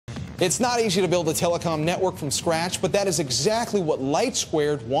It's not easy to build a telecom network from scratch, but that is exactly what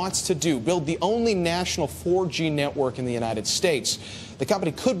LightSquared wants to do, build the only national 4G network in the United States. The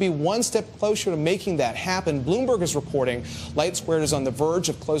company could be one step closer to making that happen. Bloomberg is reporting LightSquared is on the verge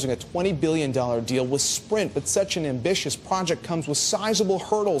of closing a $20 billion deal with Sprint, but such an ambitious project comes with sizable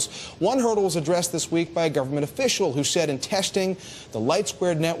hurdles. One hurdle was addressed this week by a government official who said in testing, the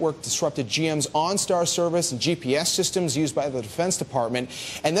LightSquared network disrupted GM's OnStar service and GPS systems used by the Defense Department.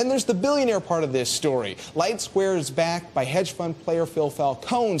 And then there's the billionaire part of this story. LightSquared is backed by hedge fund player Phil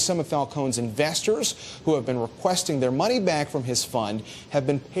Falcone. Some of Falcone's investors who have been requesting their money back from his fund have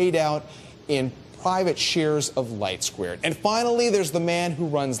been paid out in private shares of LightSquared. And finally, there's the man who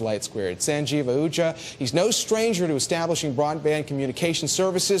runs LightSquared, Sanjiv Ahuja. He's no stranger to establishing broadband communication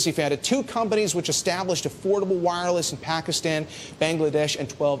services. He founded 2 companies which established affordable wireless in Pakistan, Bangladesh, and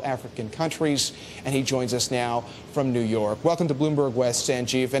 12 African countries. And he joins us now from New York. Welcome to Bloomberg West,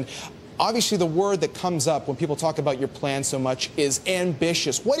 Sanjiv. And obviously, the word that comes up when people talk about your plan so much is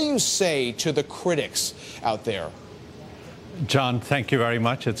ambitious. What do you say to the critics out there? John, thank you very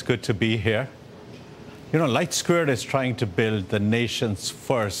much. It's good to be here. You know, LightSquared is trying to build the nation's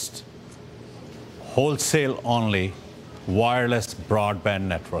first wholesale-only wireless broadband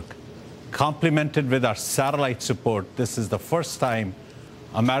network. Complemented with our satellite support, this is the first time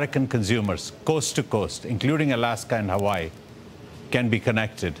American consumers, coast to coast, including Alaska and Hawaii, can be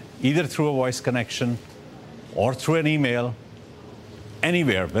connected, either through a voice connection or through an email,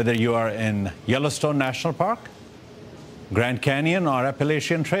 anywhere, whether you are in Yellowstone National Park, Grand Canyon, or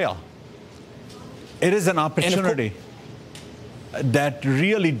Appalachian Trail. It is an opportunity that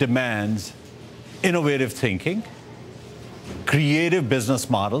really demands innovative thinking, creative business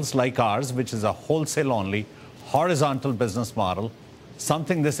models like ours, which is a wholesale-only, horizontal business model,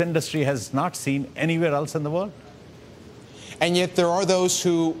 something this industry has not seen anywhere else in the world. And yet there are those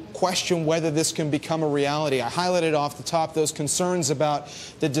who question whether this can become a reality. I highlighted off the top those concerns about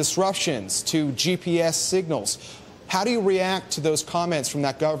the disruptions to GPS signals. How do you react to those comments from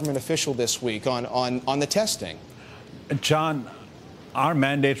that government official this week on the testing? John, our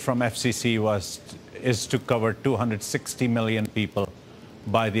mandate from FCC is to cover 260 million people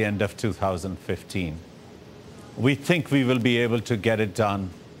by the end of 2015. We think we will be able to get it done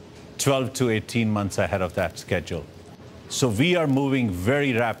 12 to 18 months ahead of that schedule. So we are moving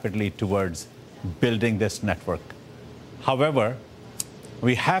very rapidly towards building this network. However,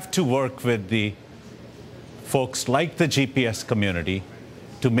 we have to work with the folks like the GPS community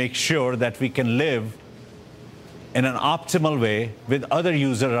to make sure that we can live in an optimal way with other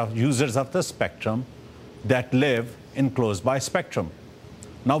users of the spectrum that live in close-by spectrum.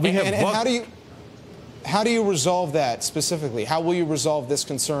 Now we have how do you resolve that specifically? How will you resolve this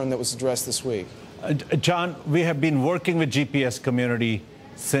concern that was addressed this week? John, we have been working with GPS community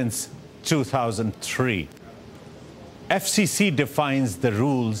since 2003. FCC defines the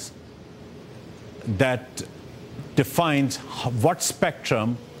rules that defines what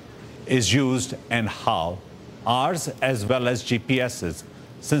spectrum is used and how, ours as well as GPS's.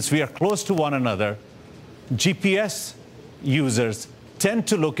 Since we are close to one another, GPS users tend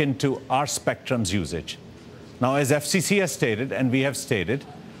to look into our spectrum's usage. Now, as FCC has stated, and we have stated,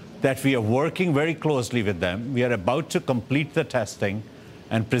 that we are working very closely with them. We are about to complete the testing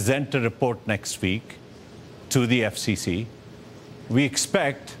and present a report next week to the FCC. We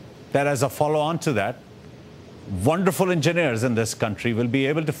expect that as a follow-on to that, wonderful engineers in this country will be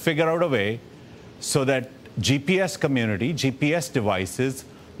able to figure out a way so that GPS community, GPS devices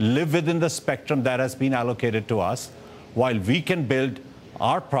live within the spectrum that has been allocated to us, while we can build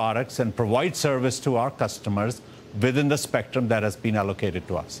our products and provide service to our customers within the spectrum that has been allocated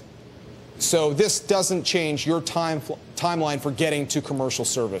to us. So this doesn't change your timeline for getting to commercial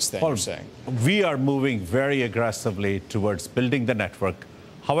service, then, you're saying? We are moving very aggressively towards building the network.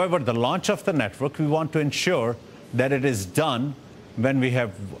 However, the launch of the network, we want to ensure that it is done when we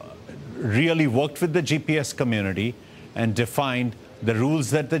have really worked with the GPS community and defined the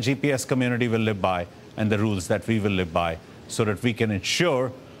rules that the GPS community will live by and the rules that we will live by, so that we can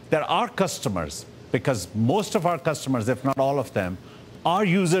ensure that our customers, because most of our customers, if not all of them, are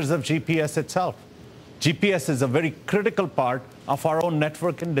users of GPS itself. GPS is a very critical part of our own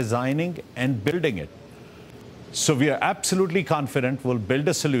network in designing and building it. So we are absolutely confident we'll build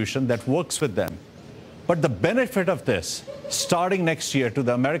a solution that works with them. But the benefit of this, starting next year to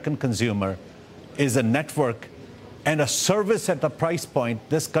the American consumer, is a network and a service at a price point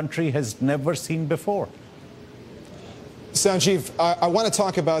this country has never seen before. Sanjiv, I want to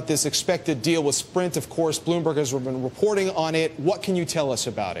talk about this expected deal with Sprint. Of course, Bloomberg has been reporting on it. What can you tell us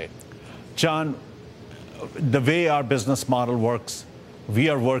about it? John, the way our business model works, we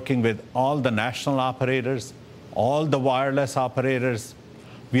are working with all the national operators, all the wireless operators.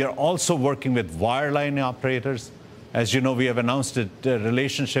 We are also working with wireline operators. As you know, we have announced a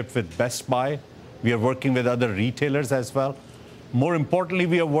relationship with Best Buy. We are working with other retailers as well. More importantly,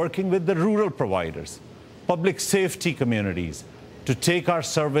 we are working with the rural providers, public safety communities, to take our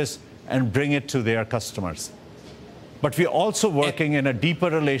service and bring it to their customers. But we're also working in a deeper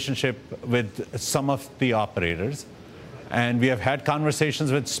relationship with some of the operators. And we have had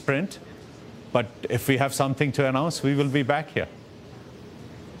conversations with Sprint. But if we have something to announce, we will be back here.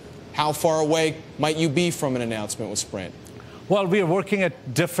 How far away might you be from an announcement with Sprint? Well, we are working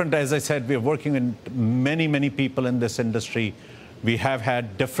at different, as I said, we are working with many, many people in this industry. We have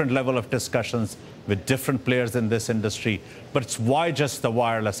had different level of discussions with different players in this industry. But it's why just the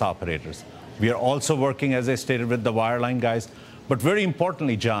wireless operators? We are also working, as I stated, with the wireline guys. But very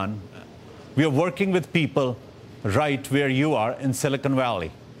importantly, John, we are working with people right where you are in Silicon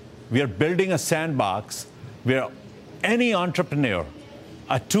Valley. We are building a sandbox where any entrepreneur,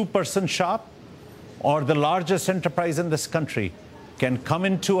 a two-person shop, or the largest enterprise in this country can come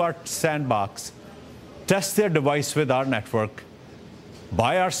into our sandbox, test their device with our network,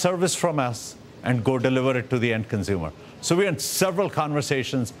 buy our service from us, and go deliver it to the end consumer. So we're in several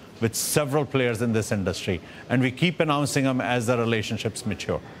conversations with several players in this industry, and we keep announcing them as the relationships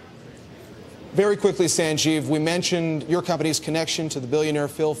mature. Very quickly, Sanjiv, we mentioned your company's connection to the billionaire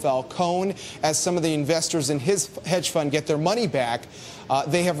Phil Falcone. As some of the investors in his hedge fund get their money back,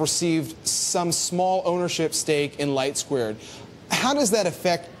 they have received some small ownership stake in LightSquared. How does that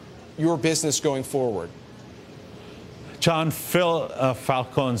affect your business going forward? John, Phil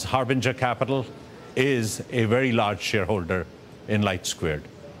Falcone's Harbinger Capital is a very large shareholder in LightSquared.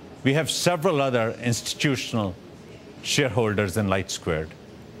 We have several other institutional shareholders in LightSquared.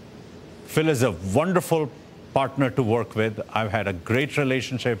 Phil is a wonderful partner to work with. I've had a great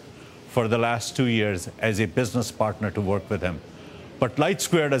relationship for the last 2 years as a business partner to work with him. But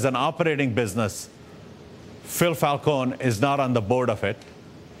LightSquared, as an operating business, Phil Falcone is not on the board of it.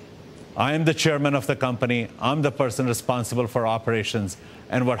 I am the chairman of the company. I'm the person responsible for operations.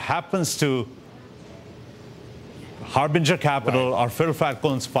 And what happens to Harbinger Capital or Phil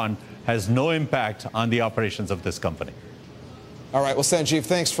Falcone's fund has no impact on the operations of this company. All right. Well, Sanjiv,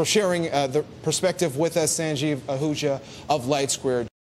 thanks for sharing the perspective with us. Sanjiv Ahuja of LightSquared.